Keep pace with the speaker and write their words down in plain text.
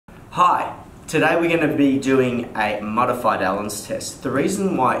Hi, today we're going to be doing a modified Allen's test. The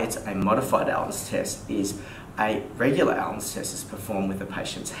reason why it's a modified Allen's test is a regular Allen's test is performed with the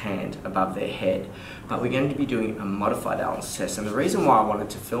patient's hand above their head, but we're going to be doing a modified Allen's test. And the reason why I wanted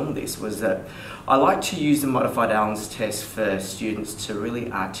to film this was that I like to use the modified Allen's test for students to really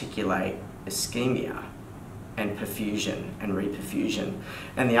articulate ischemia and perfusion and reperfusion.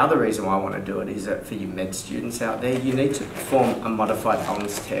 And the other reason why I want to do it is that for you med students out there, you need to perform a modified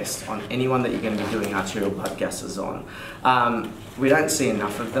Allen's test on anyone that you're going to be doing arterial blood gases on. We don't see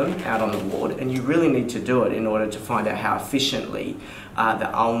enough of them out on the ward, and you really need to do it in order to find out how efficiently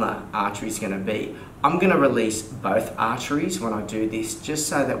the ulnar artery is going to be. I'm going to release both arteries when I do this, just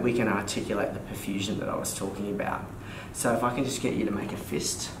so that we can articulate the perfusion that I was talking about. So if I can just get you to make a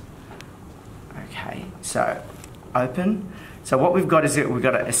fist. Okay, so open. So what we've got is that we've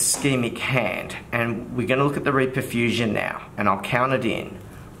got an ischemic hand, and we're going to look at the reperfusion now, and I'll count it in.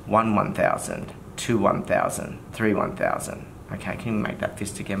 1 1,000, 2 1,000, 3 1,000. Okay, can you make that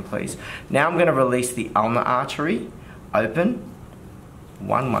fist again, please? Now I'm going to release the ulnar artery. Open.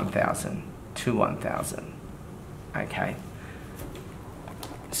 1 1,000, 2 1,000. Okay.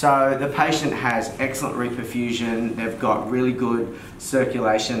 So the patient has excellent reperfusion, they've got really good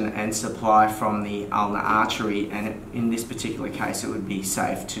circulation and supply from the ulnar artery, and in this particular case it would be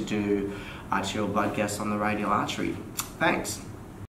safe to do arterial blood gas on the radial artery. Thanks.